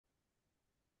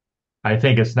I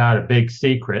think it's not a big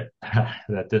secret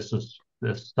that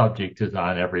this subject is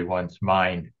on everyone's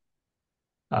mind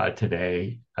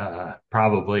today.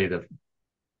 Probably the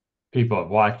people have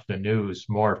watched the news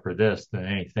more for this than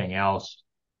anything else,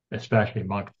 especially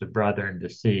amongst the brethren, to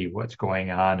see what's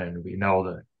going on. And we know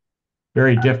the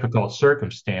very difficult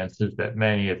circumstances that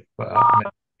many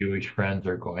Jewish friends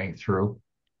are going through,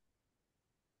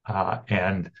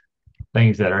 and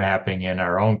things that are happening in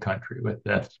our own country with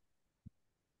this.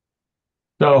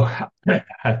 So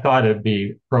I thought it'd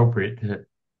be appropriate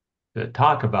to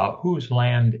talk about whose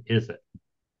land is it.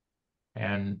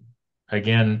 And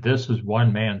again, this is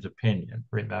one man's opinion,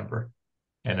 remember.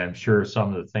 And I'm sure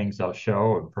some of the things I'll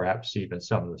show, and perhaps even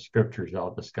some of the scriptures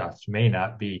I'll discuss, may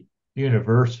not be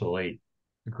universally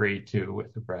agreed to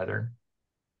with the brethren,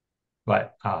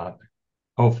 but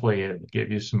hopefully it'll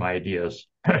give you some ideas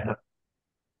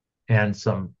and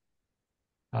some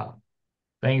uh,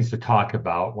 things to talk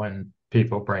about when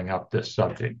people bring up this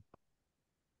subject.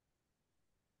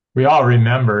 We all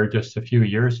remember just a few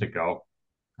years ago,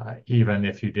 even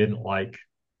if you didn't like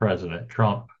President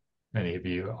Trump, many of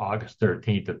you, August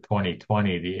 13th of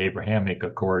 2020, the Abrahamic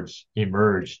Accords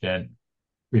emerged. And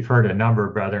we've heard a number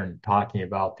of brethren talking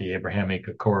about the Abrahamic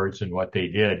Accords and what they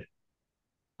did.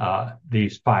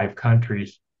 These five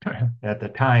countries at the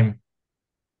time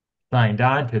signed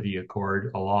on to the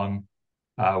accord along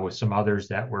with some others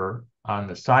that were on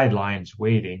the sidelines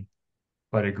waiting,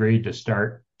 but agreed to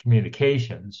start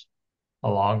communications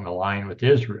along the line with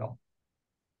Israel.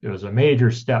 It was a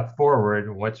major step forward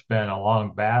in what's been a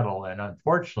long battle. And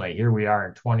unfortunately, here we are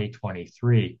in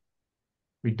 2023.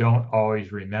 We don't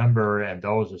always remember, and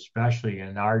those especially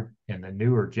in the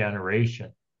newer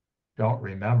generation don't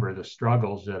remember the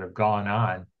struggles that have gone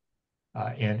on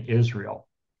in Israel.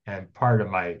 And part of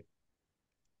my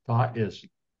thought is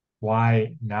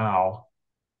why now?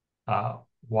 Uh,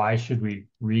 why should we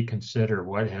reconsider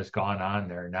what has gone on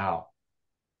there now?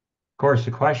 Of course,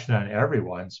 the question on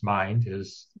everyone's mind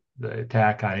is the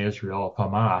attack on Israel of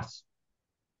Hamas.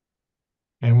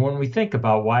 And when we think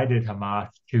about why did Hamas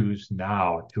choose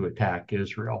now to attack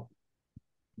Israel,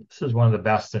 this is one of the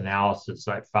best analysis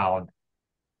I found.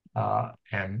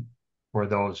 And for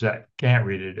those that can't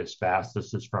read it as fast,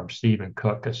 this is from Stephen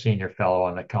Cook, a senior fellow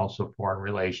on the Council of Foreign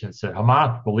Relations, that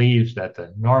Hamas believes that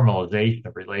the normalization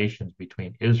of relations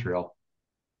between Israel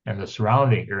and the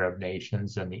surrounding Arab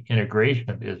nations and the integration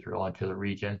of Israel into the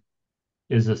region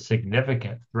is a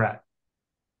significant threat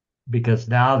because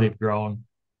now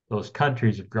those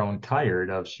countries have grown tired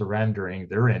of surrendering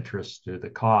their interests to the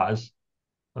cause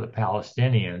of the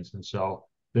Palestinians. And so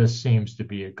this seems to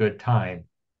be a good time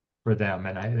for them.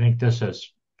 And I think this has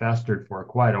festered for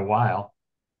quite a while.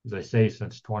 As I say,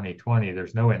 since 2020,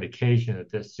 there's no indication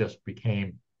that this just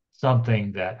became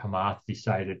something that Hamas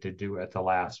decided to do at the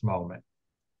last moment.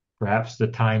 Perhaps the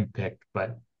time picked,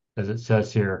 but as it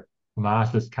says here,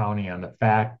 Hamas is counting on the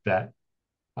fact that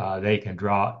they can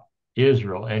draw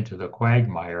Israel into the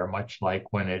quagmire, much like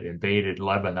when it invaded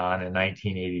Lebanon in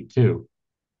 1982,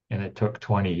 and it took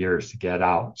 20 years to get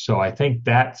out. So I think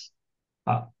that's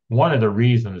one of the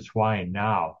reasons why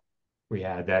now we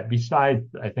had that. Besides,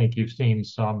 I think you've seen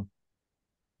some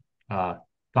uh,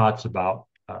 thoughts about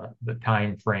the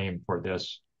time frame for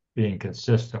this being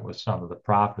consistent with some of the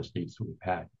prophecies we've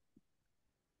had.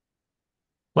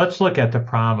 Let's look at the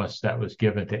promise that was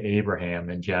given to Abraham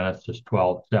in Genesis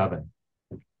 12:7.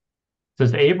 It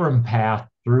says, Abram passed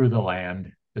through the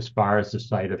land as far as the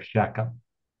site of Shechem,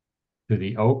 to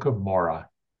the oak of Moreh.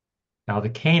 Now the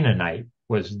Canaanite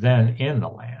was then in the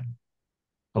land.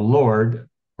 The Lord,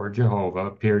 or Jehovah,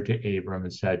 appeared to Abram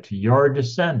and said, to your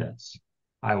descendants,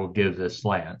 I will give this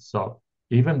land. So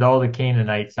even though the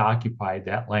Canaanites occupied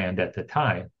that land at the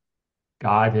time,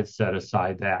 God had set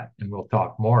aside that. And we'll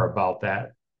talk more about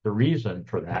that, the reason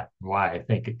for that, and why I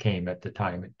think it came at the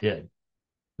time it did.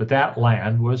 But that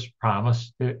land was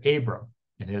promised to Abram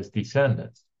and his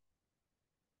descendants.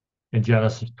 In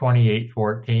Genesis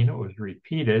 28:14, it was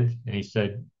repeated, and he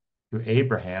said to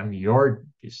Abraham, your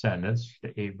descendants, to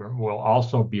Abram, will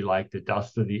also be like the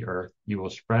dust of the earth. You will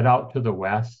spread out to the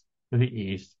west, to the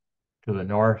east, to the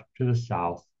north, to the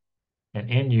south, and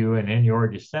in you and in your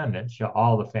descendants shall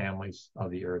all the families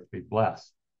of the earth be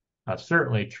blessed. Now, it's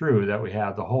certainly true that we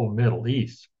have the whole Middle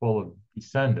East full of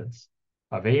descendants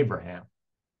of Abraham.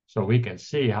 So we can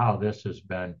see how this has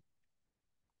been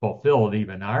fulfilled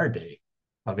even our day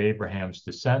of Abraham's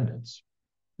descendants.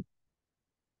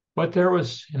 But there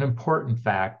was an important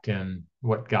fact in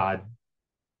what God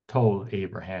told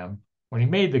Abraham. When he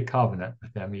made the covenant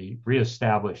with him, he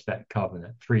reestablished that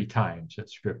covenant three times in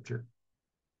Scripture.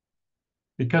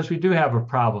 Because we do have a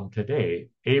problem today.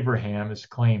 Abraham is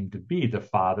claimed to be the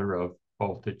father of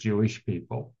both the Jewish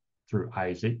people through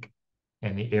Isaac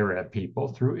and the Arab people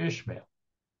through Ishmael.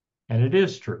 And it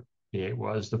is true. He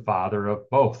was the father of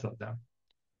both of them.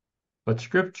 But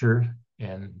scripture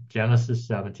in Genesis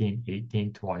 17,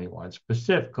 18, 21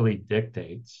 specifically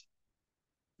dictates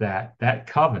that that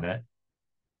covenant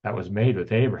that was made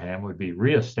with Abraham would be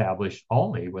reestablished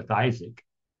only with Isaac,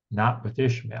 not with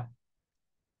Ishmael.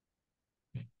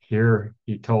 Here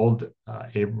he told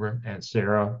Abram and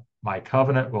Sarah, my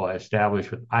covenant will I establish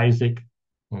with Isaac,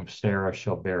 whom Sarah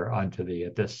shall bear unto thee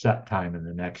at this set time in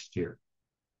the next year.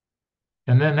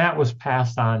 And then that was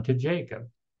passed on to Jacob,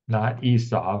 not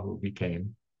Esau, who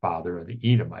became father of the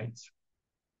Edomites.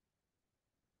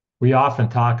 We often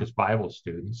talk as Bible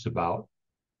students about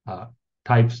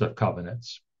types of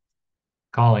covenants,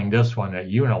 calling this one a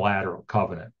unilateral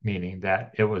covenant, meaning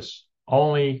that it was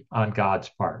only on God's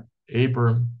part.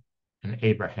 Abram and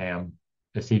Abraham,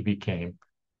 as he became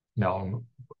known,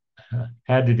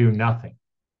 had to do nothing.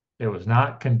 It was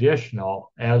not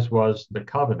conditional, as was the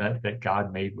covenant that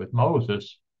God made with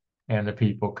Moses and the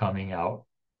people coming out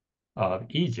of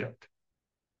Egypt.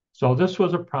 So this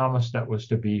was a promise that was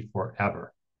to be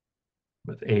forever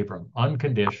with Abram,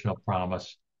 unconditional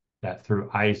promise that through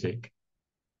Isaac,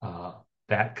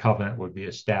 that covenant would be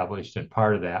established, and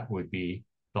part of that would be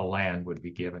the land would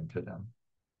be given to them.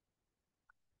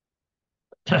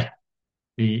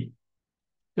 The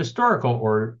historical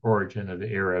origin of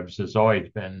the Arabs has always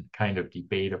been kind of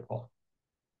debatable.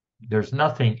 There's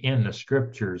nothing in the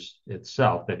scriptures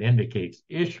itself that indicates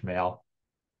Ishmael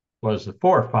was the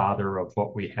forefather of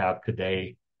what we have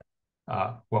today,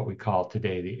 what we call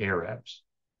today the Arabs.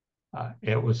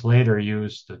 It was later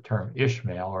used, the term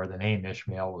Ishmael, or the name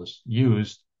Ishmael, was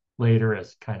used later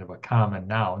as kind of a common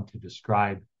noun to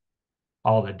describe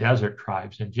all the desert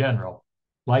tribes in general,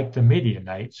 like the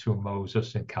Midianites whom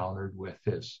Moses encountered with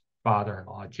his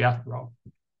father-in-law Jethro.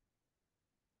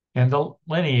 And the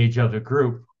lineage of the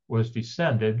group was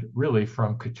descended really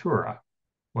from Keturah.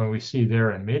 When we see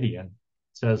there in Midian, it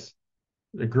says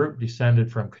the group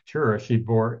descended from Keturah. She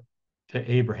bore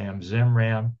to Abraham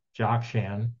Zimran,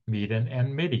 Jokshan, Medan,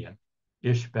 and Midian,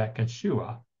 Ishbek, and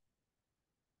Shua.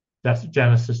 That's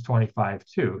Genesis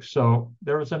 25:2. So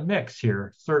there was a mix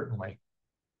here, certainly.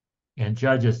 In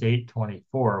Judges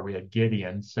 8:24, we had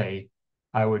Gideon say,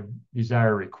 I would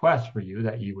desire a request for you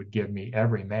that you would give me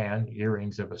every man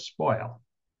earrings of a spoil.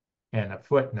 And a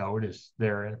footnote is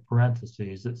there in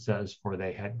parentheses that says, for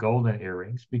they had golden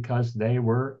earrings because they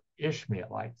were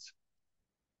Ishmaelites.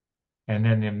 And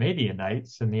then the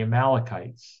Midianites and the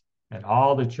Amalekites and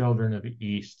all the children of the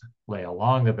east lay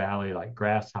along the valley like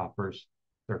grasshoppers,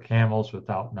 their camels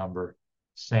without number,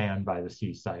 sand by the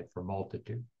seaside for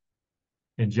multitude.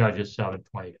 In Judges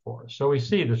 7:24. So we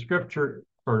see the scripture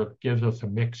sort of gives us a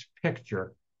mixed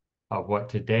picture of what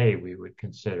today we would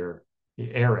consider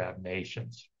the Arab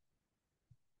nations.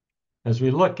 As we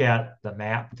look at the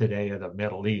map today of the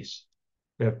Middle East,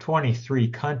 we have 23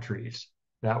 countries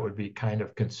that would be kind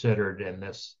of considered in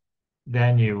this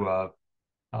venue of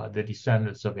the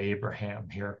descendants of Abraham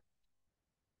here.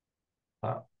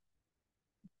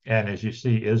 And as you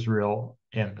see, Israel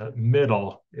in the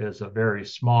middle is a very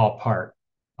small part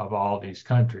of all these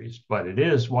countries, but it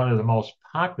is one of the most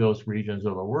populous regions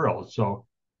of the world. So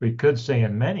we could say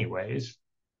in many ways,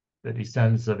 the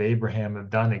descendants of Abraham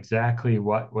have done exactly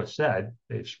what was said.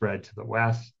 They've spread to the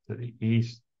west, to the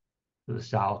east, to the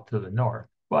south, to the north.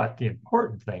 But the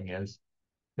important thing is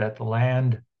that the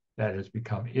land that has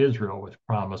become Israel was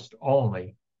promised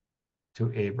only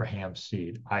to Abraham's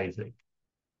seed, Isaac.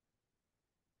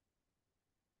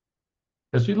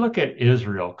 As we look at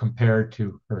Israel compared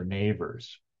to her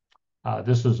neighbors,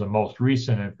 this is the most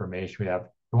recent information we have,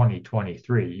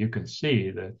 2023. You can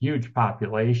see the huge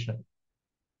population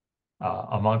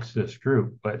amongst this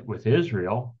group. But with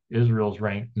Israel, Israel's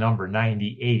ranked number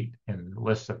 98 in the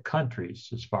list of countries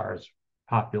as far as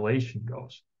population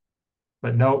goes.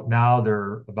 But note now there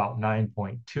are about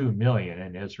 9.2 million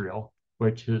in Israel,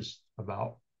 which is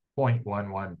about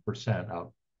 0.11%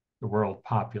 of the world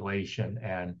population,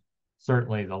 and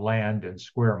certainly the land in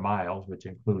square miles, which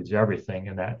includes everything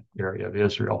in that area of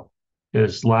Israel,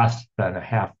 is less than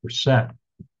 0.5%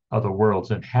 of the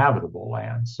world's inhabitable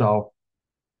land. So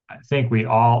I think we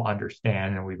all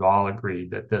understand and we've all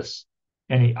agreed that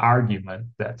any argument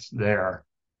that's there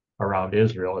around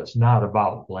Israel is not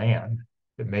about land.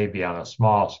 It may be on a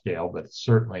small scale, but it's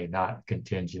certainly not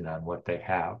contingent on what they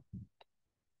have.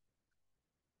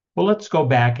 Well, let's go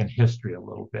back in history a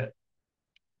little bit.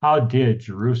 How did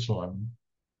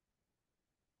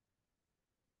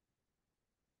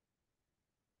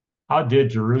How did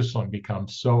Jerusalem become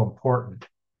so important?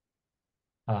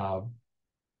 Uh,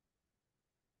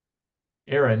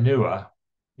 Araunah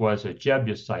was a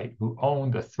Jebusite who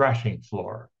owned the threshing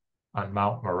floor on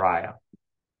Mount Moriah.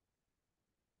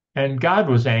 And God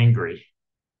was angry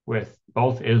with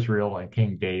both Israel and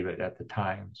King David at the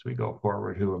time, as we go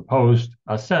forward, who imposed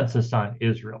a census on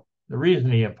Israel. The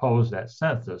reason he imposed that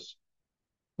census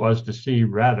was to see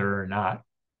whether or not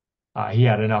he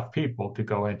had enough people to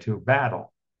go into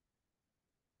battle.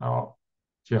 Now,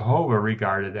 Jehovah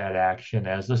regarded that action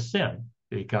as a sin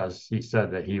because he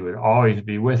said that he would always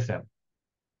be with them.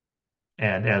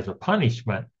 And as a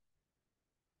punishment,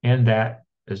 in that,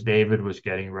 as David was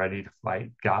getting ready to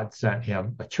fight, God sent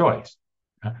him a choice.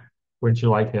 Wouldn't you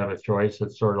like to have a choice?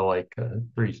 It's sort of like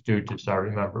Three Stooges, I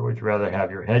remember. Would you rather have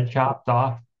your head chopped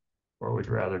off or would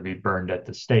you rather be burned at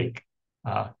the stake?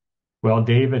 Well,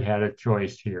 David had a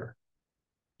choice here.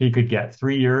 He could get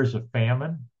 3 years of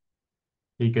famine.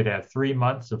 He could have 3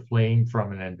 months of fleeing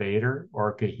from an invader,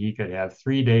 or he could have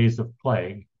 3 days of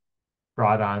plague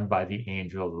brought on by the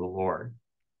angel of the Lord.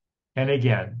 And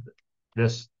again,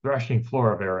 this threshing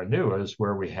floor of Araunah is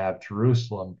where we have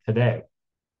Jerusalem today.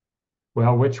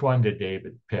 Well, which one did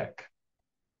David pick?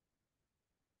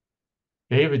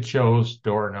 David chose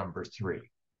door number 3,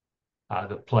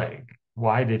 the plague.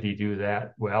 Why did he do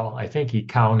that? Well, I think he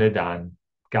counted on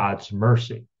God's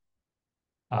mercy.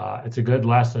 It's a good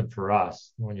lesson for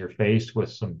us when you're faced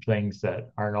with some things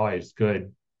that aren't always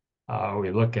good.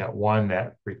 We look at one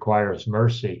that requires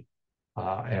mercy,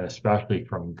 and especially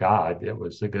from God. It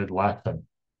was a good lesson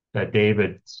that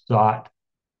David sought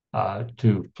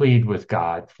to plead with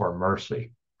God for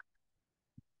mercy.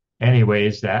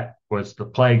 Anyways, that was the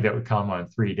plague that would come on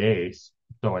 3 days.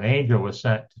 So an angel was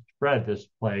sent to spread this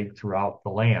plague throughout the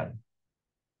land.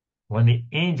 When the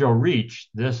angel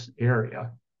reached this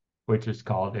area, which is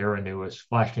called Araunah's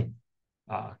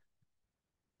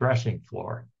threshing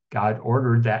floor, God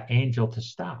ordered that angel to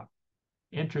stop.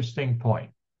 Interesting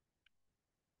point.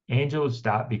 Angel would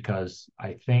stop because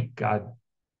I think God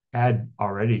had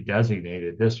already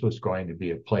designated this was going to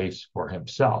be a place for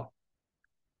himself.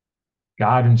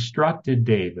 God instructed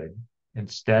David,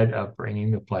 instead of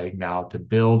bringing the plague now, to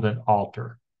build an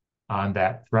altar on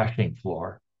that threshing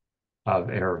floor of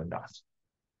Araunah.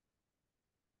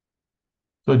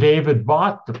 So David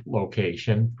bought the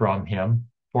location from him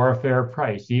for a fair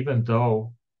price, even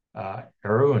though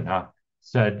Araunah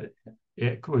said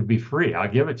it would be free.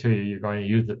 I'll give it to you. You're going to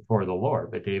use it for the Lord.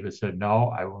 But David said,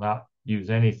 no, I will not use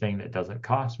anything that doesn't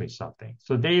cost me something.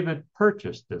 So David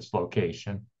purchased this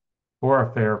location for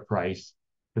a fair price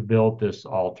to build this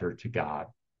altar to God.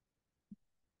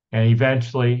 And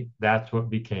eventually, that's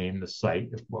what became the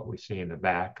site of what we see in the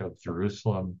back of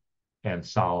Jerusalem and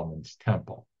Solomon's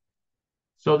temple.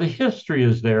 So the history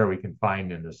is there. We can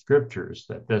find in the scriptures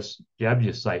that this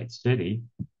Jebusite city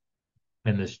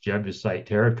and this Jebusite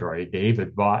territory,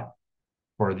 David bought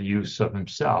for the use of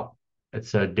himself. It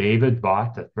said David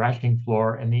bought the threshing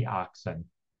floor and the oxen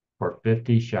for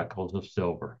 50 shekels of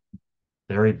silver.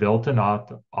 There he built an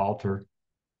altar,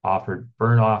 offered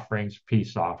burnt offerings,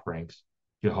 peace offerings.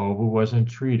 Jehovah was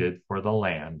entreated for the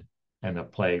land, and the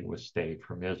plague was stayed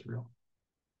from Israel.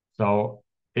 So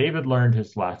David learned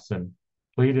his lesson,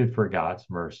 pleaded for God's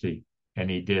mercy, and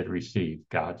he did receive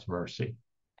God's mercy.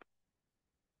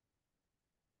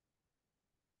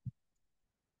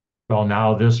 Well,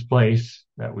 now this place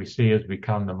that we see has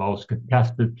become the most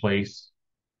contested place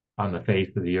on the face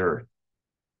of the earth.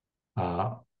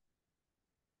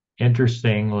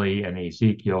 Interestingly, in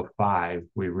Ezekiel 5,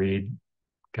 we read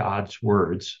God's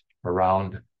words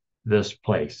around this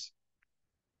place.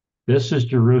 This is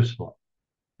Jerusalem.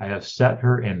 I have set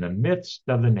her in the midst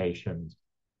of the nations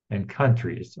and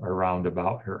countries around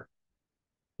about her.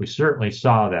 We certainly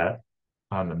saw that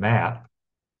on the map.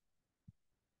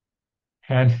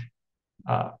 And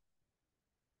the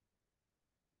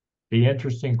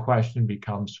interesting question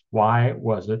becomes, why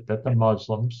was it that the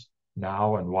Muslims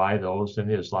now and why those in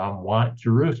Islam want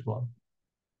Jerusalem?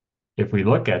 If we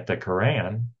look at the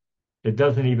Quran, it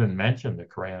doesn't even mention the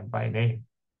Quran by name,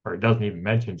 or it doesn't even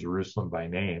mention Jerusalem by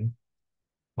name.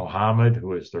 Muhammad,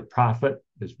 who is their prophet,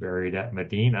 is buried at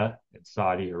Medina in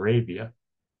Saudi Arabia.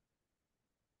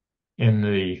 In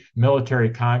the military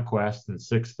conquest in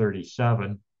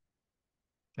 637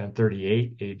 and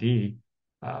 38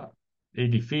 AD, they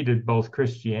defeated both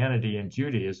Christianity and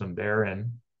Judaism there,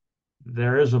 and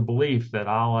there is a belief that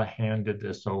Allah handed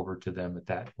this over to them at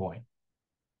that point.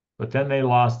 But then they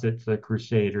lost it to the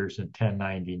Crusaders in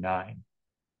 1099.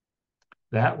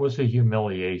 That was a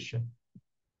humiliation.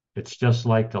 It's just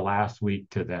like the last week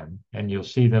to them. And you'll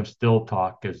see them still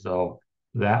talk as though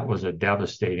that was a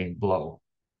devastating blow,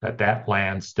 that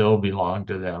land still belonged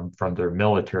to them from their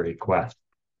military quest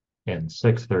in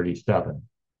 637.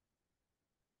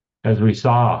 As we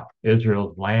saw,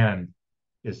 Israel's land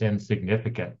is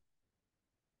insignificant.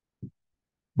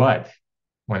 But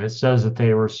when it says that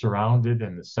they were surrounded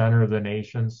in the center of the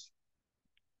nations,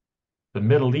 the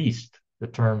Middle East, the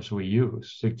terms we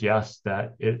use, suggests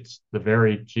that it's the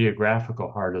very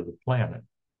geographical heart of the planet.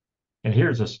 And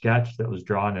here's a sketch that was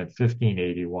drawn in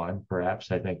 1581.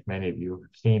 Perhaps I think many of you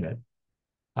have seen it.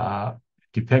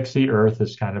 Depicts the Earth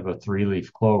as kind of a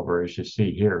three-leaf clover, as you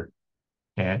see here.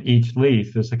 And each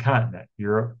leaf is a continent: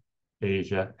 Europe,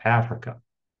 Asia, Africa.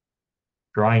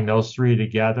 Drawing those three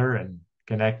together and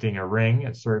connecting a ring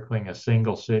encircling a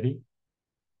single city,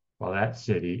 well, that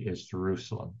city is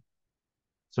Jerusalem.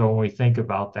 So when we think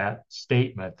about that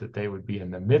statement that they would be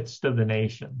in the midst of the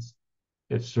nations,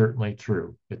 it's certainly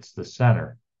true. It's the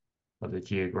center of the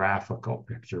geographical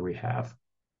picture we have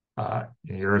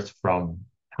in the earth from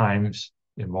times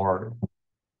immemorial.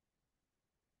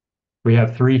 We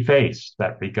have three faiths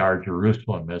that regard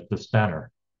Jerusalem as the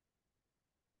center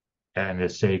and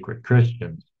as sacred: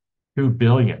 Christians, 2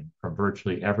 billion from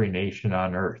virtually every nation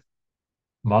on earth;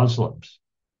 Muslims,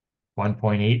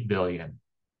 1.8 billion.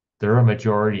 They're a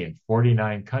majority in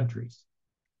 49 countries.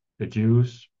 The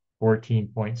Jews,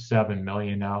 14.7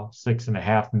 million now,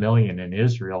 6.5 million in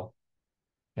Israel,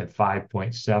 and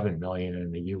 5.7 million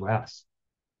in the US.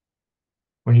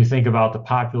 When you think about the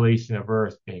population of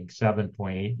Earth being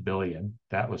 7.8 billion,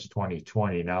 that was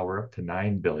 2020, now we're up to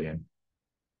 9 billion.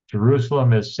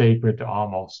 Jerusalem is sacred to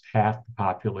almost half the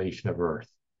population of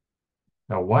Earth.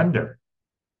 No wonder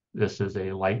this is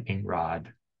a lightning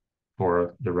rod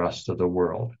for the rest of the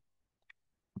world.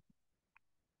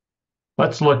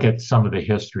 Let's look at some of the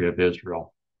history of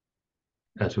Israel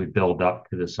as we build up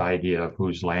to this idea of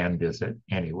whose land is it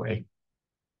anyway.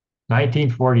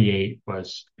 1948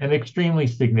 was an extremely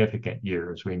significant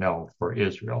year, as we know, for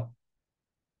Israel.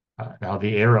 Now,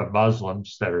 the Arab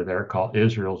Muslims that are there call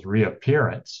Israel's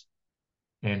reappearance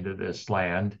into this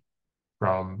land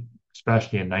from,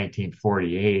 especially in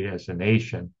 1948 as a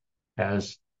nation,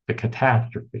 as the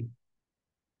catastrophe.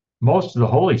 Most of the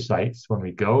holy sites, when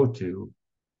we go to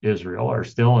Israel, are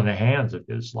still in the hands of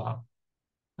Islam.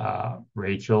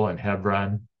 Rachel and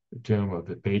Hebron, the tomb of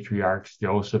the patriarchs,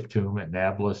 Joseph tomb at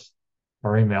Nablus,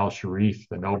 Harim el-Sharif,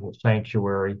 the noble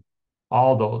sanctuary,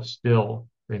 all those still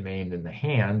remain in the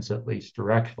hands, at least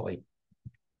directly,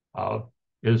 of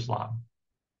Islam.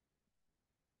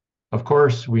 Of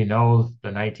course, we know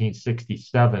the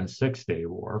 1967 Six-Day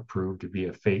War proved to be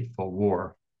a fateful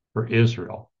war for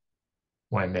Israel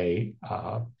when they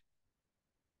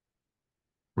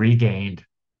regained,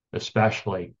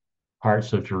 especially,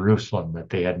 parts of Jerusalem that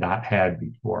they had not had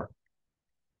before.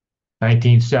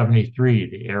 1973,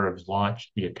 the Arabs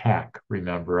launched the attack,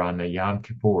 remember, on the Yom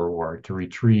Kippur War to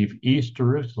retrieve East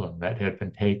Jerusalem that had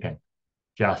been taken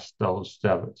just those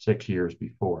 6 years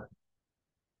before.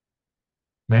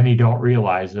 Many don't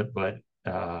realize it, but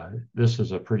this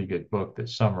is a pretty good book that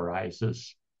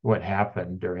summarizes what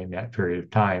happened during that period of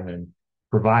time and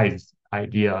provides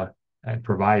idea and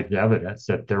provides evidence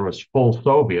that there was full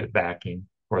Soviet backing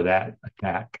for that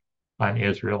attack on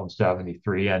Israel in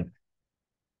 73. And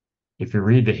if you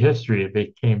read the history,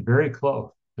 it came very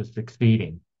close to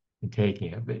succeeding in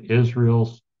taking it. But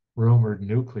Israel's rumored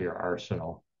nuclear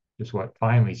arsenal is what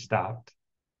finally stopped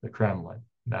the Kremlin.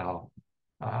 Now,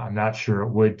 I'm not sure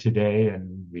it would today,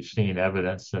 and we've seen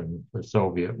evidence in the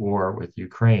Soviet war with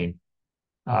Ukraine.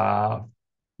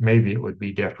 Maybe it would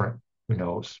be different. Who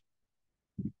knows?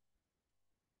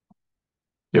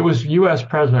 It was U.S.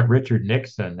 President Richard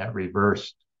Nixon that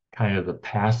reversed kind of the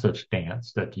passive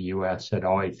stance that the U.S. had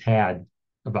always had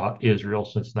about Israel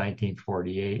since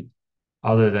 1948.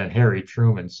 Other than Harry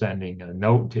Truman sending a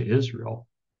note to Israel,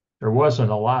 there wasn't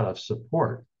a lot of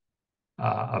support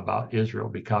about Israel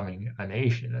becoming a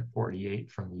nation in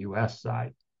 48 from the U.S.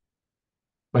 side.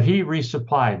 But he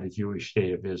resupplied the Jewish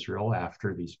state of Israel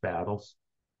after these battles.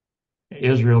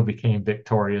 Israel became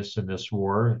victorious in this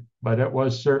war, but it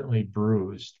was certainly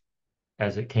bruised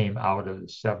as it came out of the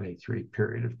 73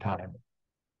 period of time.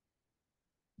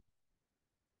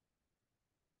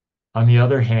 On the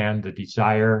other hand, the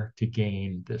desire to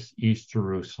gain this East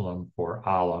Jerusalem for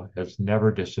Allah has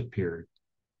never disappeared.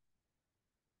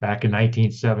 Back in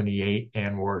 1978,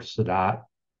 Anwar Sadat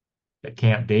at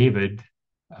Camp David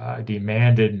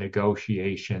demanded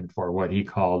negotiation for what he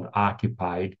called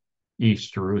occupied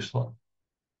East Jerusalem.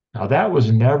 Now, that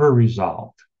was never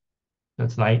resolved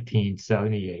since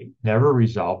 1978, never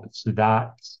resolved, but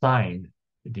Sadat signed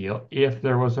the deal if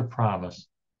there was a promise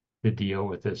to deal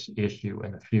with this issue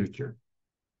in the future.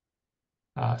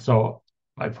 So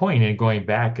my point in going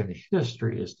back in the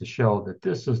history is to show that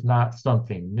this is not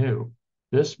something new.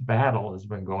 This battle has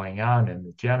been going on, and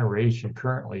the generation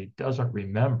currently doesn't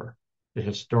remember the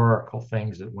historical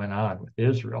things that went on with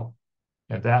Israel.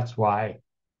 And that's why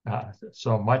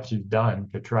so much is done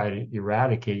to try to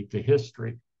eradicate the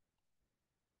history.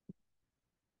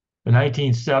 The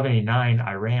 1979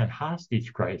 Iran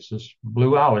hostage crisis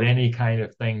blew out any kind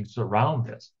of things around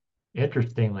this.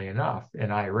 Interestingly enough,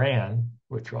 in Iran,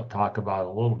 which we'll talk about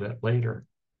a little bit later,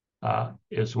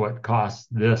 is what caused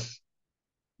this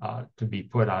to be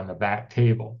put on the back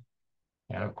table.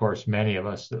 And of course, many of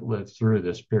us that lived through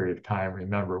this period of time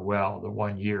remember well the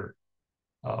 1 year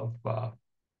of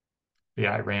the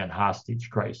Iran hostage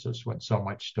crisis when so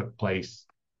much took place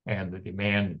and the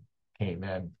demand came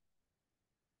in,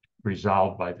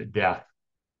 resolved by the death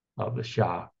of the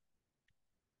Shah.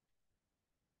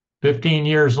 15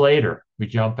 years later, we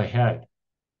jump ahead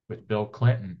with Bill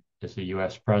Clinton as the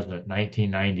U.S. president,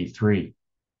 1993.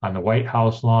 On the White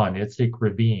House lawn, Yitzhak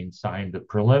Rabin signed the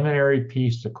preliminary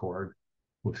peace accord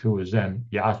with who was then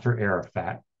Yasser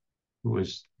Arafat, who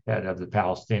was head of the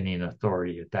Palestinian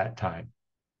Authority at that time,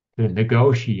 to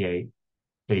negotiate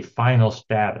a final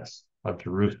status of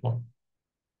Jerusalem.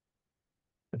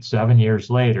 But 7 years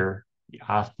later, the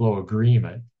Oslo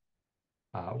Agreement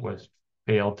was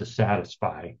failed to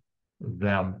satisfy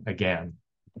them again.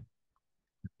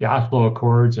 The Oslo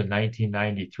Accords in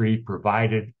 1993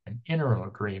 provided an interim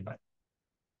agreement,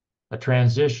 a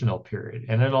transitional period,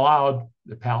 and it allowed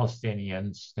the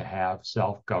Palestinians to have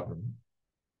self-government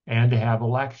and to have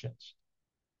elections.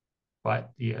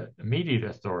 But the immediate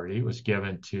authority was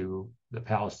given to the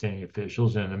Palestinian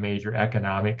officials in the major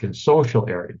economic and social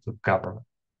areas of government.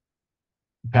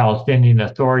 The Palestinian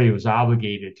Authority was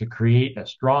obligated to create a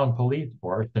strong police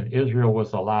force, and Israel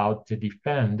was allowed to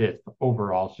defend its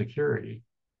overall security.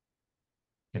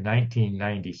 In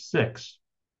 1996,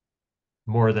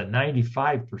 more than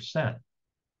 95%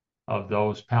 of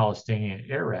those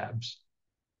Palestinian Arabs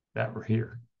that were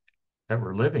here, that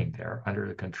were living there under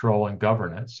the control and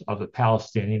governance of the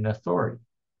Palestinian Authority.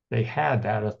 They had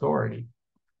that authority.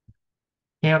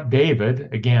 Camp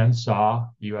David, again, saw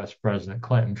U.S. President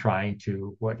Clinton trying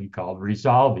to, what he called,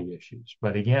 resolve the issues.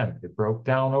 But again, it broke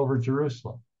down over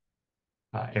Jerusalem.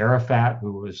 Arafat,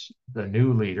 who was the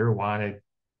new leader, wanted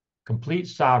complete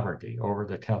sovereignty over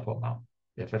the Temple Mount.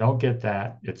 If I don't get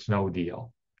that, it's no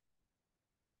deal.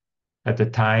 At the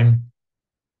time,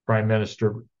 Prime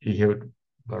Minister Ehud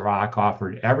Barak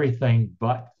offered everything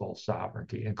but full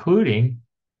sovereignty, including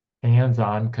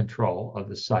hands-on control of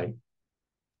the site.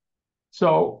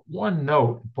 So one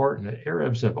note, important, that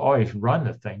Arabs have always run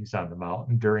the things on the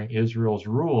mountain during Israel's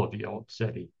rule of the old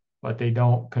city, but they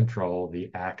don't control the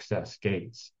access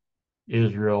gates.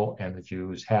 Israel and the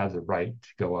Jews have the right to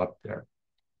go up there.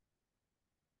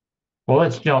 Well,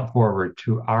 let's jump forward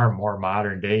to our more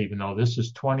modern day, even though this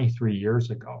is 23 years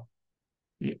ago.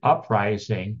 The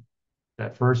uprising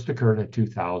that first occurred in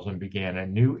 2000 began a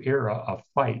new era of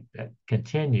fight that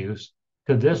continues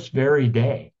to this very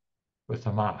day with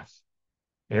Hamas.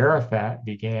 Arafat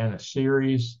began a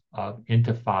series of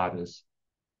intifadas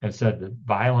and said that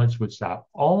violence would stop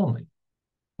only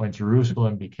when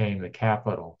Jerusalem became the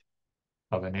capital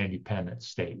of an independent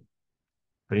state.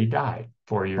 But he died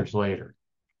 4 years later.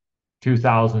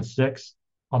 2006,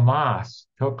 Hamas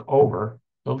took over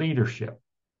the leadership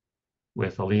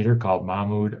with a leader called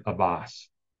Mahmoud Abbas.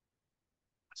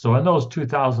 So in those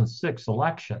 2006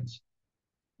 elections,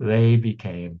 they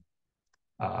became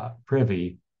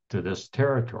privy to this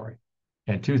territory.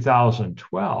 In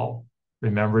 2012,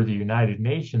 remember, the United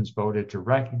Nations voted to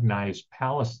recognize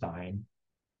Palestine,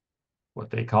 what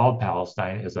they called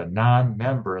Palestine, as a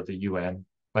non-member of the UN,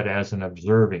 but as an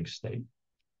observing state.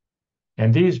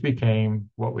 And these became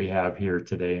what we have here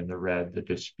today in the red, the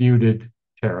disputed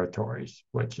territories,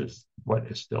 which is what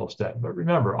is still said. But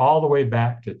remember, all the way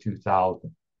back to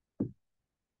 2000.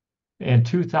 In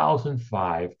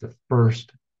 2005, the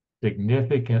first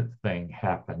significant thing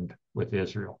happened with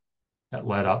Israel that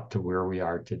led up to where we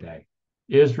are today.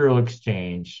 Israel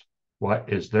exchanged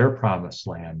what is their promised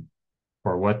land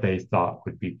for what they thought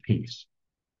would be peace.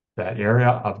 That area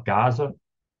of Gaza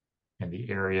and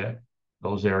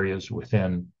those areas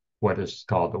within what is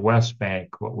called the West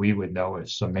Bank, what we would know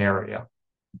as Samaria.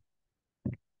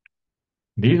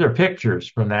 These are pictures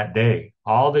from that day.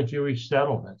 All the Jewish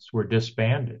settlements were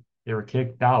disbanded. They were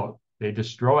kicked out. They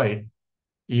destroyed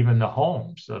even the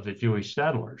homes of the Jewish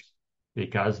settlers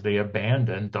because they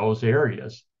abandoned those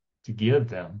areas to give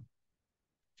them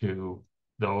to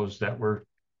those that were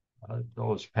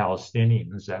those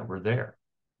Palestinians that were there.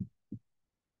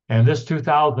 And this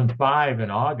 2005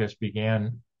 in August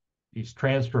began these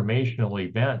transformational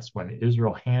events when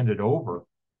Israel handed over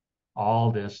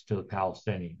all this to the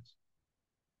Palestinians.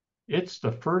 It's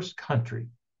the first country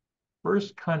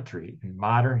in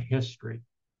modern history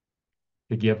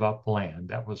to give up land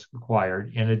that was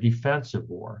acquired in a defensive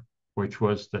war, which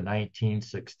was the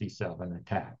 1967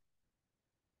 attack.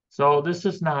 So this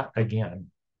is not,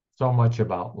 again, so much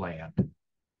about land.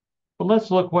 But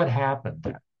let's look what happened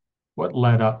then, what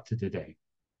led up to today.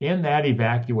 In that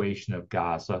evacuation of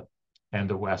Gaza and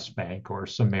the West Bank or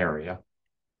Samaria,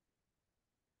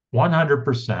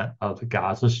 100% of the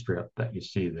Gaza Strip that you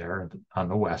see there on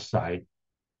the west side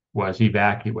was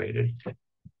evacuated.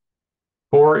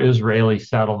 4 Israeli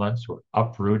settlements were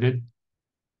uprooted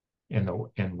in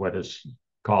what is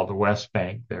called the West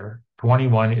Bank there.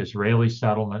 21 Israeli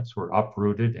settlements were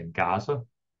uprooted in Gaza.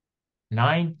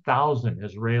 9,000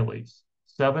 Israelis,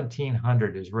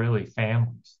 1,700 Israeli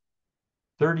families,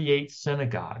 38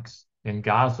 synagogues in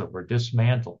Gaza were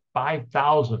dismantled,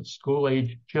 5,000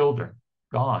 school-aged children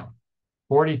gone,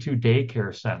 42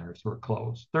 daycare centers were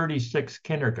closed, 36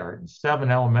 kindergartens, 7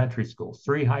 elementary schools,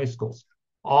 3 high schools,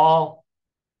 all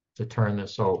to turn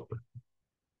this over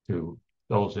to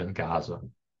those in Gaza.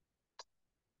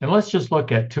 And let's just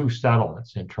look at 2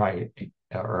 settlements and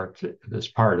this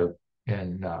part of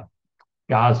in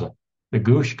Gaza. The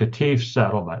Gush Katif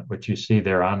settlement, which you see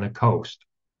there on the coast.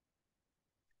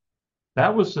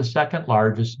 That was the second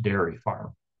largest dairy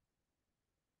farm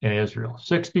in Israel.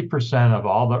 60% of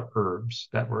all the herbs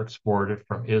that were exported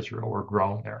from Israel were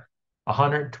grown there.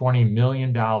 $120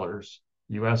 million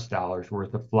US dollars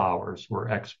worth of flowers were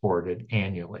exported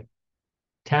annually.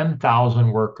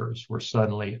 10,000 workers were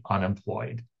suddenly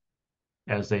unemployed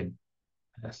as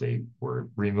they were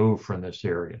removed from this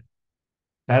area.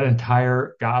 That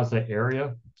entire Gaza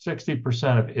area,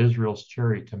 60% of Israel's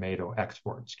cherry tomato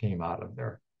exports came out of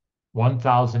there.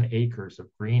 1,000 acres of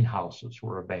greenhouses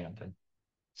were abandoned.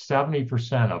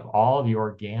 70% of all the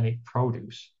organic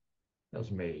produce that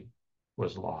was made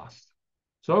was lost.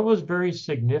 So it was very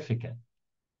significant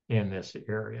in this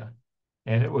area.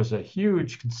 And it was a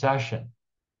huge concession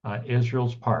on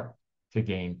Israel's part to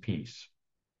gain peace.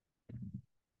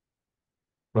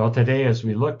 Well, today, as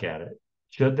we look at it,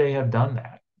 should they have done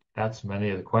that? That's many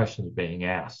of the questions being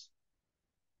asked.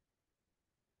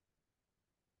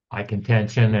 My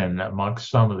contention and amongst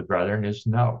some of the brethren is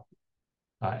no.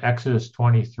 Exodus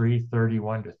 23,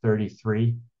 31 to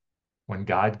 33, when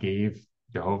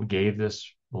Jehovah gave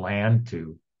this land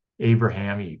to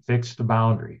Abraham, he fixed the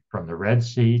boundary from the Red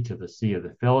Sea to the Sea of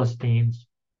the Philistines,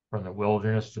 from the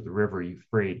wilderness to the river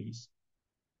Euphrates.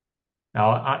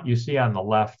 Now, you see on the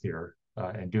left here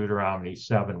in Deuteronomy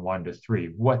 7, 1 to 3,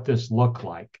 what this looked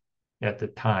like at the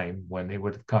time when they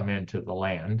would have come into the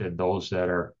land and those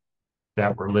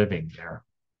that were living there.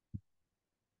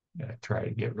 I'm going to try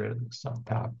to get rid of this on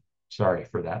top. Sorry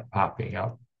for that popping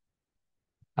up.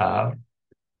 That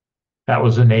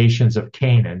was the nations of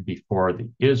Canaan before the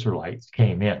Israelites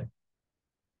came in.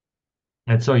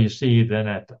 And so you see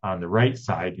then on the right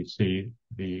side, you see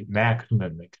the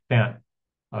maximum extent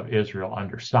of Israel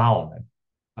under Solomon.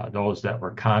 Those that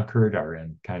were conquered are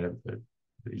in kind of the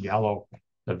yellow,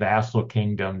 the vassal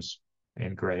kingdoms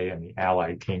in gray and the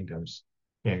allied kingdoms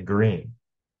in green.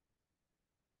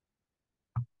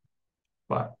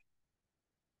 But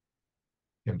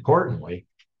importantly,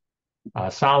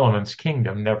 Solomon's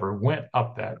kingdom never went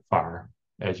up that far.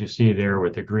 As you see there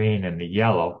with the green and the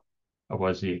yellow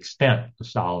was the extent of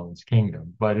Solomon's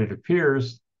kingdom. But it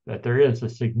appears that there is a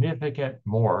significant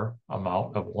more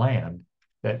amount of land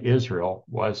that Israel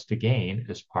was to gain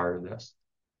as part of this.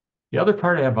 The other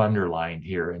part I have underlined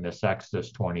here in this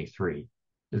Exodus 23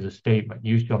 is a statement,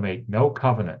 you shall make no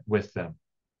covenant with them,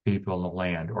 people in the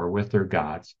land, or with their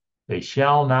gods. They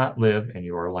shall not live in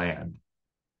your land.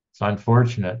 It's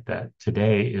unfortunate that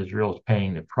today Israel is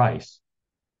paying the price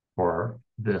for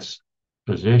this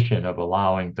position of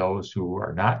allowing those who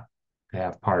are not to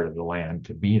have part of the land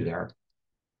to be there.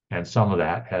 And some of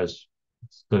that has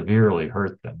severely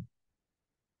hurt them.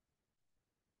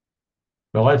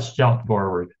 But let's jump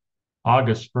forward.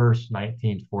 August 1st,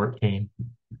 1914.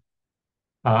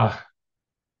 A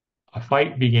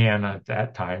fight began at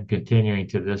that time, continuing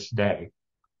to this day.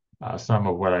 Some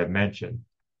of what I've mentioned.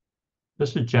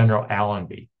 This is General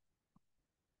Allenby.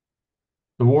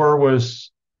 The war was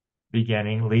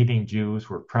beginning. Leading Jews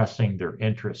were pressing their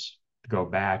interests to go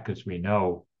back, as we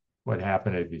know what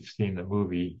happened if you've seen the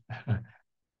movie,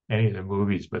 any of the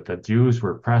movies, but the Jews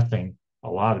were pressing a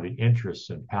lot of the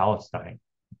interests in Palestine.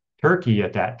 Turkey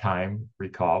at that time,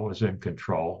 recall, was in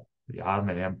control, the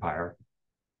Ottoman Empire,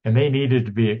 and they needed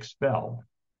to be expelled.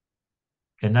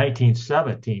 in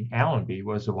 1917, Allenby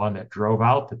was the one that drove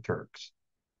out the Turks,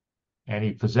 and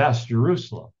he possessed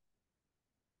Jerusalem.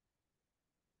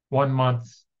 1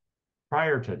 month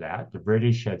prior to that, the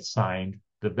British had signed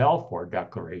the Balfour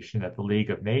Declaration at the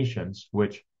League of Nations,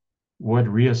 which would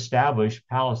reestablish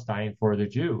Palestine for the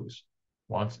Jews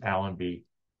once Allenby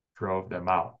drove them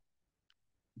out.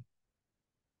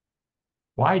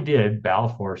 Why did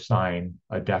Balfour sign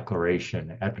a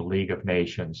declaration at the League of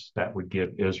Nations that would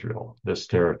give Israel this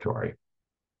territory?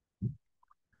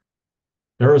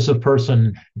 There was a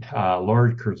person,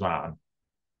 Lord Curzon.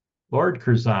 Lord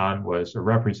Curzon was a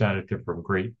representative from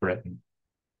Great Britain.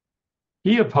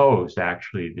 He opposed,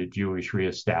 actually, the Jewish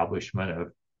reestablishment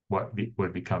of what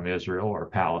would become Israel or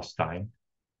Palestine.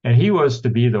 And he was to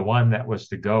be the one that was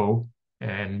to go,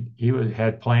 and he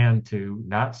had planned to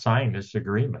not sign this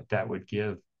agreement that would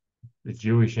give the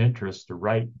Jewish interests the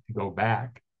right to go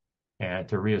back and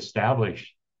to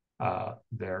reestablish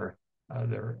their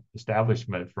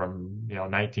establishment from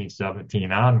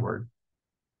 1917 onward.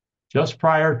 Just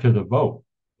prior to the vote,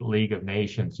 the League of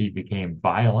Nations, he became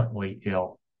violently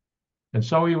ill. And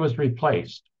so he was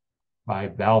replaced by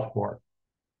Balfour.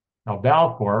 Now,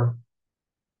 Balfour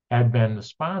had been the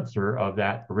sponsor of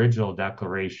that original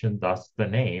declaration, thus the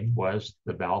name was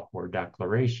the Balfour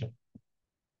Declaration.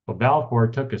 So Balfour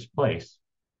took his place,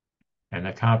 and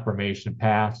the confirmation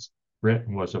passed.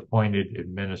 Britain was appointed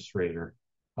administrator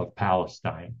of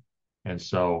Palestine. And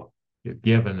so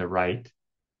given the right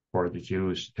for the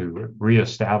Jews to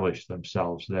reestablish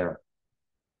themselves there.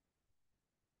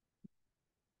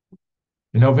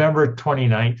 On November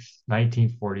 29th,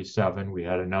 1947, we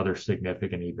had another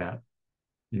significant event.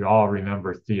 You all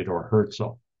remember Theodore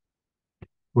Herzl,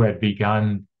 who had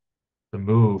begun the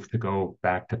move to go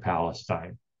back to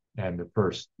Palestine, and the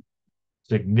first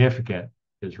significant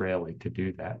Israeli to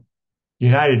do that. The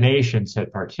United Nations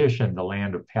had partitioned the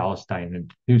land of Palestine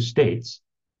into two states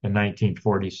in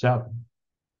 1947.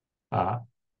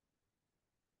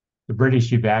 The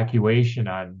British evacuation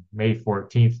on May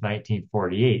 14th,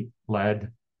 1948,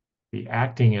 led the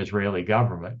acting Israeli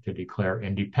government to declare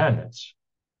independence,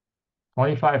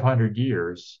 2,500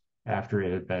 years after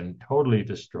it had been totally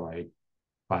destroyed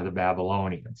by the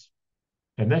Babylonians.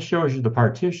 And this shows you the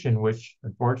partition, which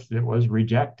unfortunately was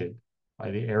rejected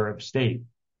by the Arab state.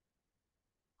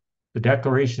 The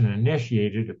declaration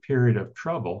initiated a period of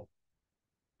trouble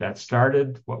that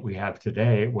started what we have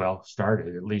today. Well,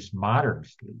 started, at least modernly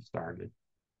started,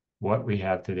 what we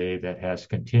have today that has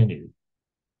continued.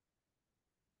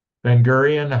 Ben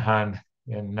Gurion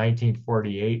in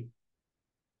 1948,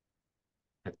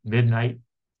 at midnight,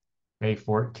 May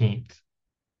 14th,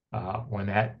 when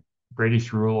that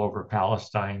British rule over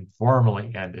Palestine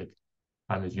formally ended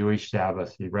on the Jewish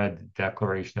Sabbath, he read the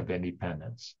Declaration of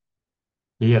Independence.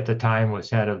 He, at the time,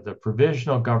 was head of the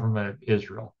Provisional Government of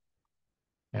Israel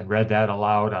and read that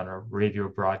aloud on a radio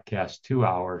broadcast 2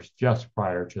 hours just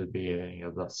prior to the beginning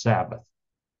of the Sabbath.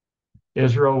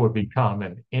 Israel would become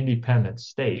an independent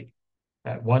state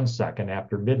at 1 second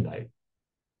after midnight.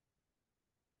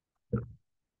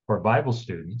 For Bible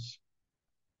students,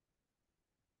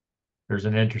 there's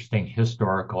an interesting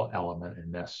historical element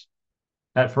in this.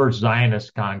 That first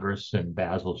Zionist Congress in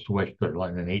Basel,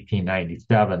 Switzerland in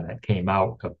 1897 that came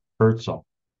out of Herzl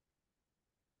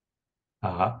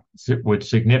would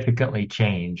significantly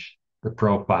change the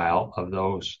profile of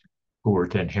those who were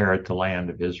to inherit the land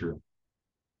of Israel.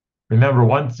 Remember,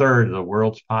 1/3 of the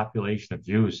world's population of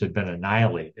Jews had been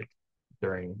annihilated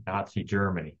during Nazi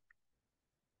Germany.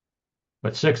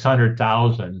 But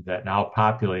 600,000 that now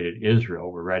populated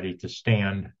Israel were ready to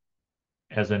stand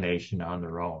as a nation on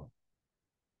their own.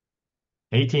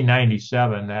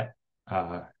 1897,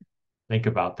 think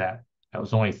about that. That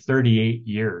was only 38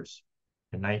 years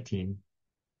in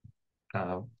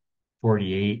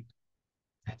 1948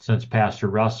 since Pastor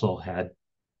Russell had,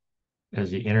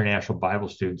 as the International Bible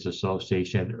Students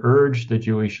Association, had urged the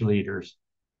Jewish leaders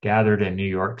gathered in New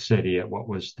York City at what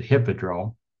was the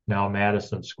Hippodrome, now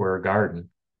Madison Square Garden,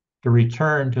 to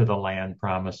return to the land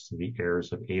promised to the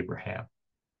heirs of Abraham.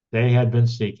 They had been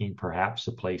seeking perhaps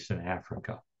a place in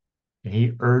Africa, and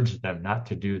he urged them not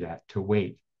to do that, to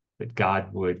wait, that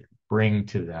God would bring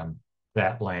to them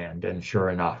that land. And sure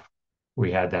enough,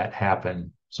 we had that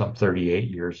happen some 38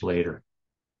 years later.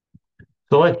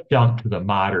 So let's jump to the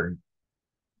modern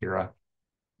era.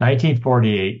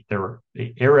 1948, there were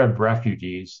the Arab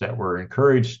refugees that were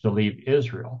encouraged to leave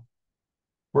Israel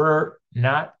were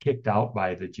not kicked out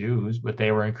by the Jews, but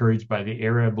they were encouraged by the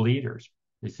Arab leaders.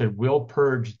 They said, we'll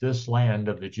purge this land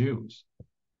of the Jews.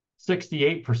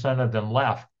 68% of them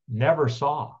left, never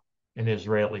saw an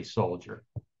Israeli soldier.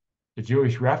 The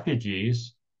Jewish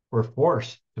refugees were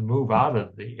forced to move out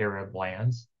of the Arab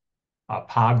lands.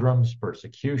 Pogroms,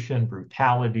 persecution,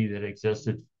 brutality that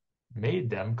existed made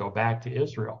them go back to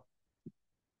Israel.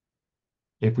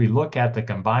 If we look at the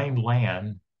combined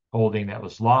land holding that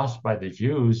was lost by the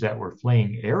Jews that were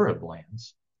fleeing Arab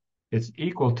lands, it's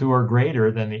equal to or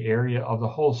greater than the area of the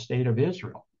whole state of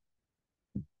Israel.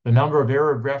 The number of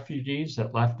Arab refugees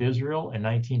that left Israel in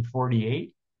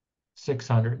 1948,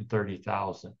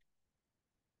 630,000.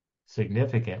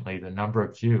 Significantly, the number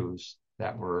of Jews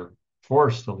that were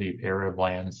forced to leave Arab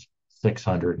lands,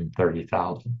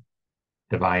 630,000.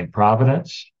 Divine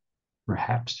providence?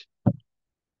 Perhaps.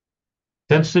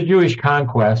 Since the Jewish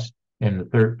conquest in the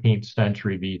 13th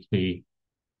century BC,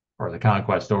 or the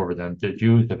conquest over them, the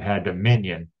Jews have had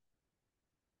dominion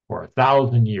for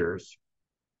 1,000 years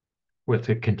with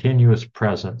a continuous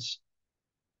presence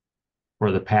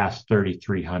for the past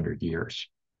 3,300 years.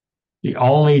 The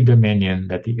only dominion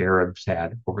that the Arabs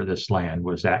had over this land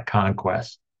was that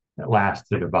conquest that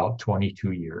lasted about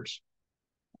 22 years.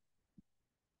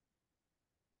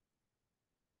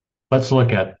 Let's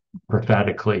look at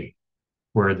prophetically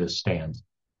where this stands.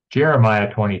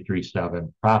 Jeremiah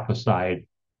 23:7 prophesied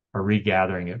a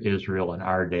regathering of Israel in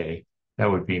our day that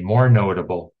would be more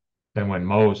notable than when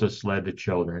Moses led the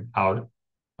children out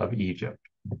of Egypt.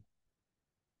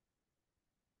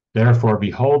 Therefore,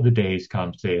 behold, the days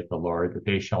come, saith the Lord, that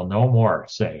they shall no more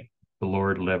say, the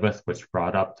Lord liveth, which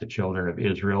brought up the children of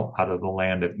Israel out of the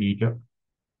land of Egypt.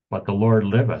 But the Lord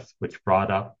liveth, which brought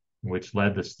up, which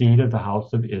led the seed of the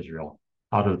house of Israel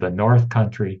out of the north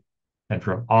country and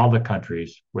from all the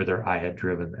countries whither I had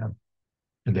driven them,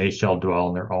 and they shall dwell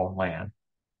in their own land.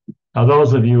 Now,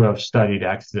 those of you who have studied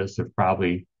Exodus have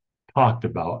probably talked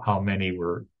about how many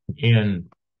were came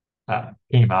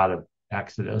out of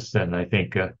Exodus, and I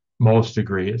think most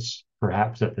agree it's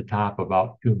perhaps at the top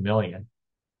about 2 million.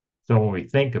 So when we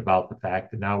think about the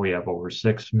fact that now we have over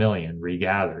 6 million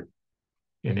regathered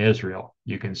in Israel,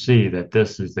 you can see that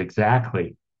this is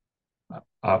exactly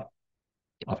a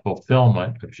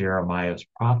fulfillment of Jeremiah's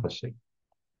prophecy.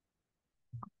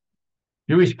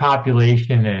 Jewish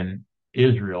population in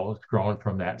Israel has grown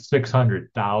from that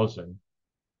 600,000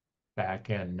 back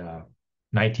in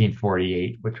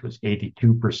 1948, which was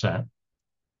 82%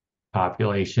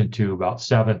 population, to about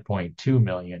 7.2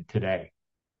 million today.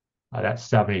 That's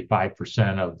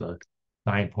 75% of the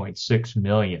 9.6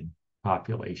 million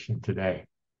population today.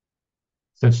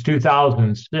 Since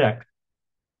 2006,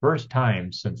 first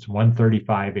time since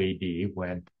 135 AD,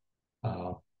 when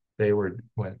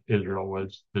Israel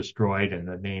was destroyed and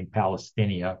the name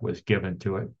Palestinia was given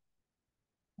to it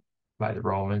by the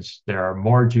Romans, there are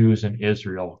more Jews in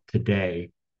Israel today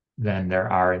than there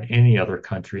are in any other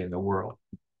country in the world.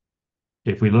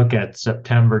 If we look at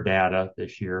September data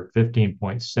this year,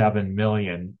 15.7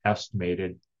 million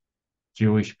estimated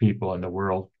Jewish people in the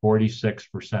world,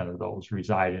 46% of those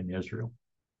reside in Israel.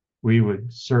 We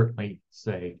would certainly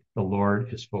say the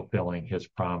Lord is fulfilling his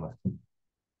promise.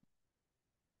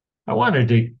 I wanted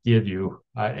to give you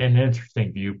an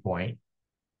interesting viewpoint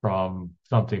from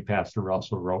something Pastor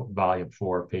Russell wrote in Volume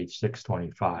 4, page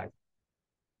 625,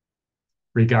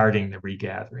 regarding the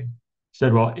regathering. He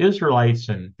said, well, Israelites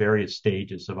in various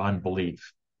stages of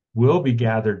unbelief will be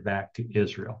gathered back to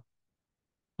Israel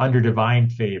under divine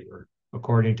favor,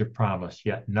 according to promise,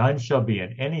 yet none shall be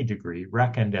in any degree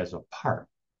reckoned as a part,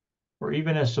 or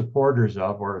even as supporters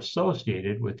of or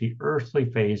associated with the earthly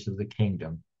phase of the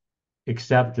kingdom,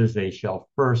 except as they shall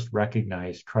first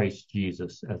recognize Christ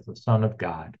Jesus as the Son of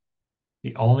God,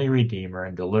 the only Redeemer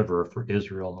and Deliverer for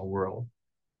Israel and the world.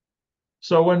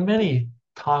 So when many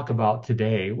talk about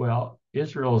today, well,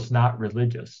 Israel is not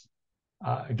religious.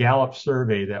 A Gallup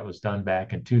survey that was done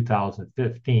back in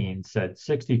 2015 said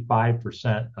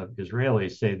 65% of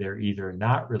Israelis say they're either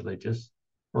not religious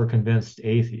or convinced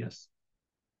atheists.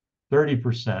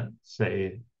 30%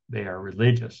 say they are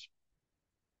religious.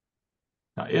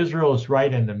 Now, Israel is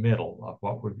right in the middle of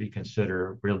what would be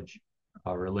considered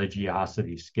a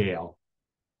religiosity scale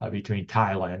between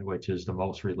Thailand, which is the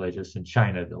most religious, and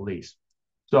China, the least.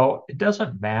 So it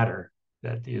doesn't matter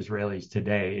that the Israel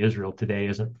today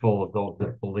isn't full of those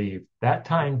that believe. That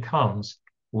time comes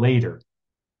later,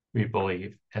 we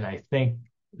believe. And I think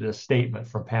the statement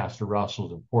from Pastor Russell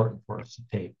is important for us to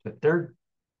take, that they're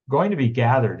going to be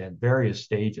gathered in various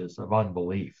stages of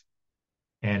unbelief.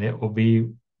 And it will be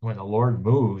when the Lord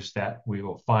moves that we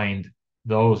will find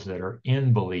those that are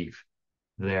in belief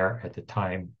there at the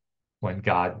time when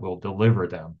God will deliver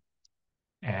them.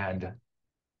 And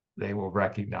they will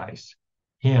recognize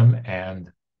him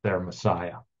and their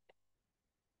Messiah.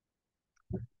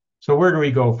 So where do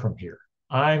we go from here?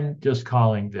 I'm just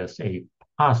calling this a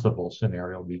possible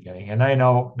scenario beginning. And I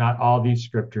know not all these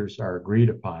scriptures are agreed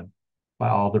upon by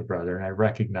all the brethren. I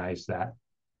recognize that.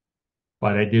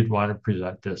 But I did want to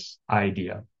present this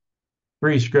idea.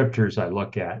 Three scriptures I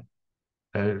look at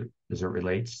as it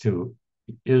relates to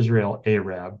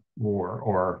Israel-Arab war,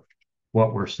 or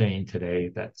what we're seeing today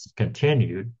that's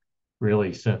continued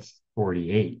really since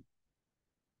 48.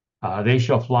 They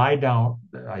shall fly down,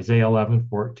 Isaiah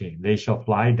 11:14. They shall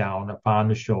fly down upon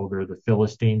the shoulder of the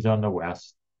Philistines on the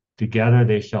west. Together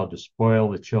they shall despoil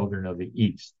the children of the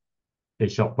east. They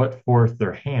shall put forth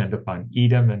their hand upon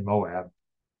Edom and Moab,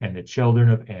 and the children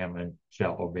of Ammon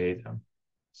shall obey them.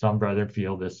 Some brethren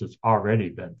feel this has already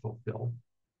been fulfilled.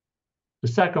 The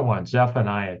second one,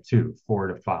 Zephaniah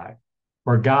 2:4-5.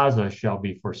 For Gaza shall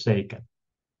be forsaken.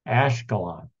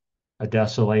 Ashkelon, a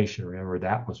desolation. Remember,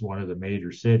 that was one of the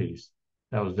major cities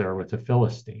that was there with the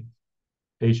Philistines.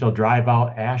 They shall drive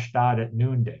out Ashdod at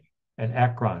noonday, and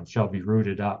Ekron shall be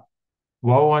rooted up.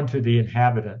 Woe unto the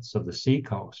inhabitants of the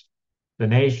seacoast, the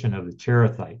nation of the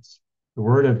Cherethites. The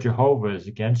word of Jehovah is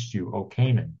against you, O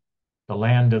Canaan, the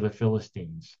land of the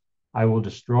Philistines. I will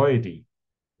destroy thee,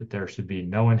 that there should be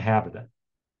no inhabitant.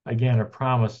 Again, a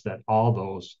promise that all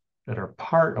those that are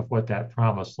part of what that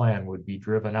promised land would be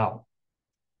driven out.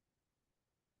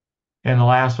 And the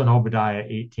last one, Obadiah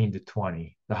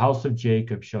 18-20. The house of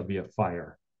Jacob shall be a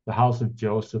fire, the house of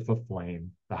Joseph a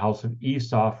flame, the house of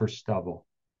Esau for stubble,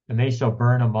 and they shall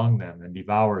burn among them and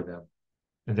devour them,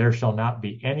 and there shall not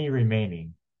be any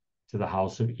remaining to the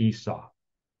house of Esau,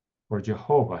 for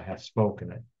Jehovah hath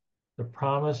spoken it. The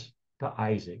promise to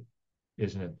Isaac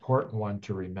is an important one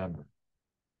to remember.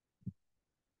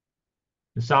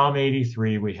 In Psalm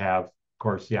 83, we have, of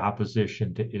course, the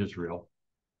opposition to Israel.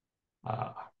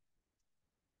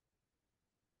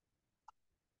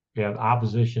 We have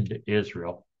opposition to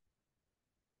Israel.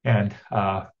 And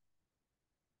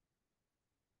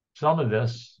some of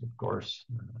this, of course,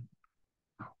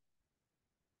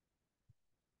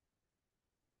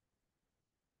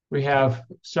 we have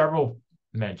several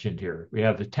mentioned here. We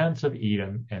have the tents of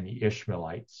Edom and the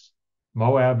Ishmaelites,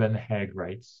 Moab and the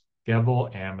Hagrites,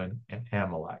 Gebal, Ammon, and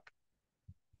Amalek.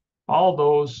 All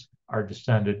those are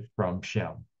descended from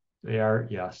Shem. They are,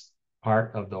 yes,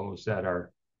 part of those that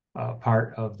are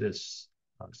part of this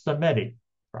Semitic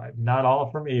tribe. Not all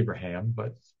from Abraham,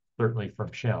 but certainly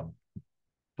from Shem.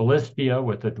 Philistia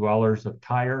with the dwellers of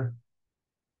Tyre,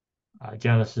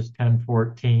 Genesis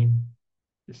 10:14,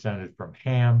 descended from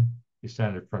Ham,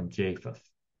 descended from Japheth.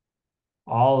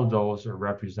 All of those are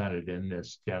represented in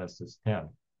this Genesis 10.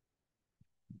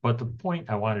 But the point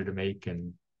I wanted to make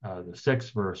in the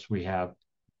 6th verse, we have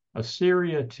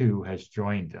Assyria too has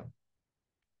joined them,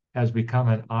 has become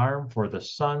an arm for the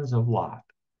sons of Lot.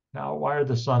 Now, why are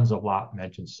the sons of Lot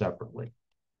mentioned separately?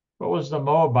 What was the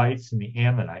Moabites and the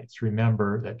Ammonites,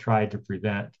 remember, that tried to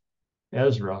prevent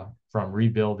Ezra from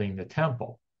rebuilding the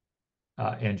temple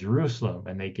in Jerusalem,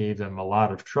 and they gave them a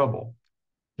lot of trouble.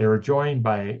 They were joined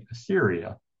by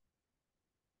Assyria,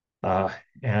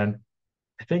 and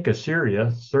I think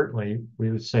Assyria, certainly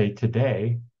we would say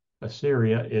today,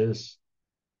 Assyria is,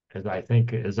 as I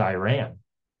think, is Iran.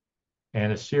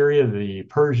 And Assyria, the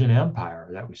Persian Empire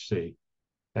that we see,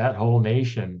 that whole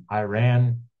nation,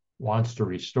 Iran wants to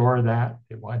restore that.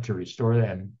 They want to restore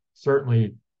that, and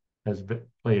certainly has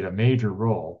played a major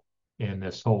role in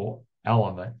this whole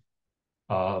element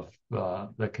of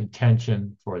the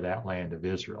contention for that land of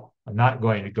Israel. I'm not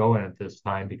going to go in at this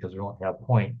time because we won't have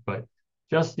point, but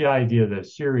just the idea that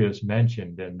Assyria is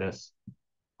mentioned in this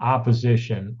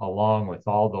opposition, along with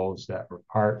all those that were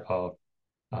part of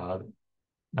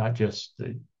not just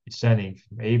the descending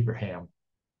from Abraham,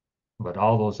 but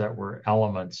all those that were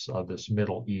elements of this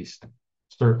Middle East.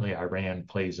 Certainly Iran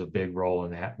plays a big role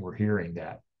in that. We're hearing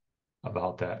that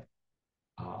about that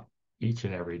each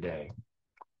and every day.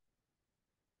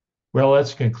 Well,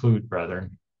 let's conclude,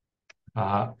 brethren.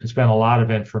 It's been a lot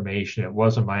of information. It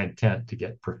wasn't my intent to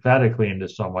get prophetically into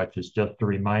so much as just to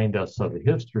remind us of the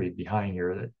history behind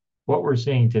here, that what we're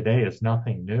seeing today is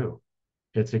nothing new.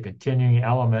 It's a continuing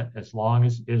element as long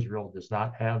as Israel does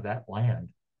not have that land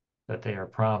that they are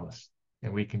promised.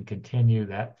 And we can continue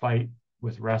that fight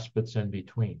with respites in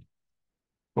between.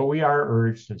 But we are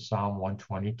urged in Psalm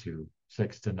 122,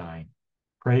 6-9,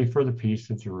 pray for the peace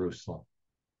of Jerusalem.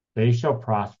 They shall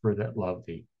prosper that love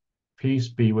thee. Peace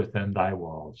be within thy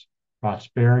walls,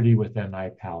 prosperity within thy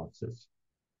palaces.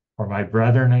 For my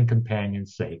brethren and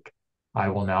companions' sake, I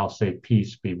will now say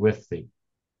peace be with thee.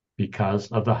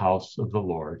 Because of the house of the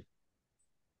Lord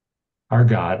our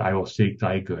God, I will seek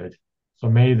thy good. So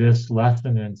may this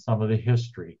lesson in some of the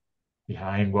history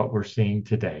behind what we're seeing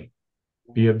today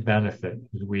be of benefit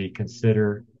as we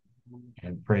consider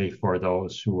and pray for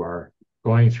those who are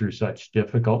going through such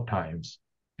difficult times.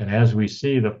 And as we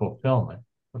see the fulfillment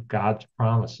of God's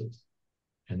promises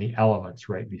and the elements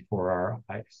right before our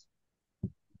eyes,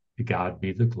 to God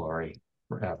be the glory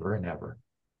forever and ever.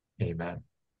 Amen.